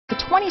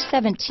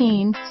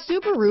2017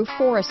 Subaru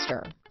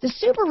Forester. The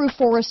Subaru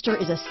Forester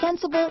is a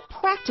sensible,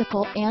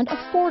 practical, and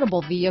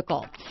affordable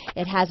vehicle.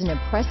 It has an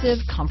impressive,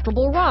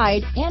 comfortable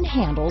ride and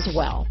handles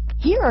well.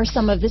 Here are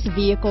some of this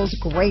vehicle's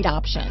great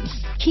options: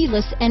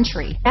 keyless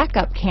entry,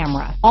 backup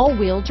camera,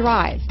 all-wheel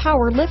drive,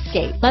 power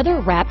liftgate,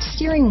 leather-wrapped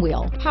steering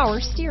wheel, power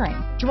steering,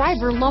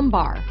 driver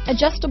lumbar,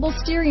 adjustable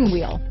steering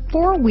wheel,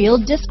 four-wheel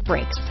disc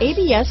brakes,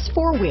 ABS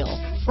four-wheel,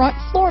 front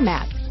floor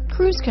mats,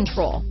 cruise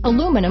control,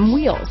 aluminum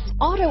wheels,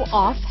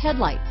 auto-off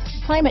headlights,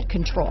 climate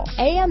control,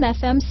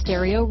 AM/FM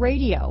stereo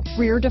radio,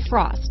 rear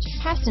defrost,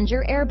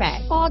 passenger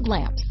airbag, fog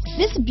lamps.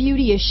 This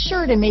beauty is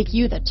sure to make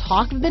you the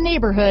talk of the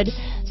neighborhood,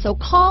 so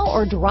call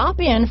or drop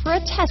in for a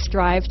test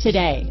drive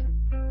today.